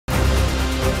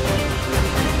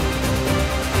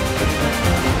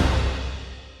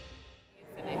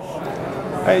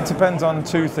It depends on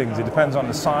two things. It depends on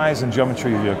the size and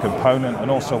geometry of your component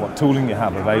and also what tooling you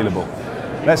have available.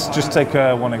 Let's just take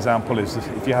one example. Is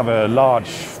if you have a large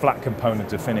flat component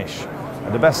to finish,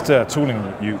 the best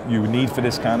tooling you need for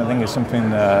this kind of thing is something,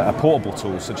 a portable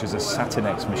tool such as a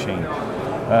Satinex machine.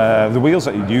 The wheels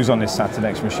that you'd use on this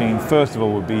Satinex machine, first of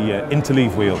all, would be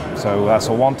interleave wheel. So that's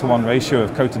a 1-to-1 ratio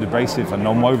of coated abrasive and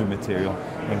non-woven material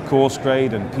in coarse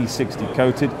grade and P60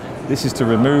 coated. This is to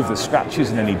remove the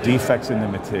scratches and any defects in the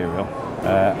material.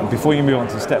 And before you move on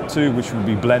to step 2, which would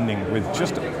be blending with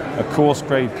just a coarse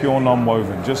grade, pure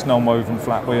non-woven, just non-woven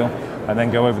flat wheel, and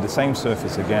then go over the same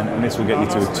surface again, and this will get you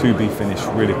to a 2B finish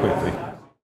really quickly.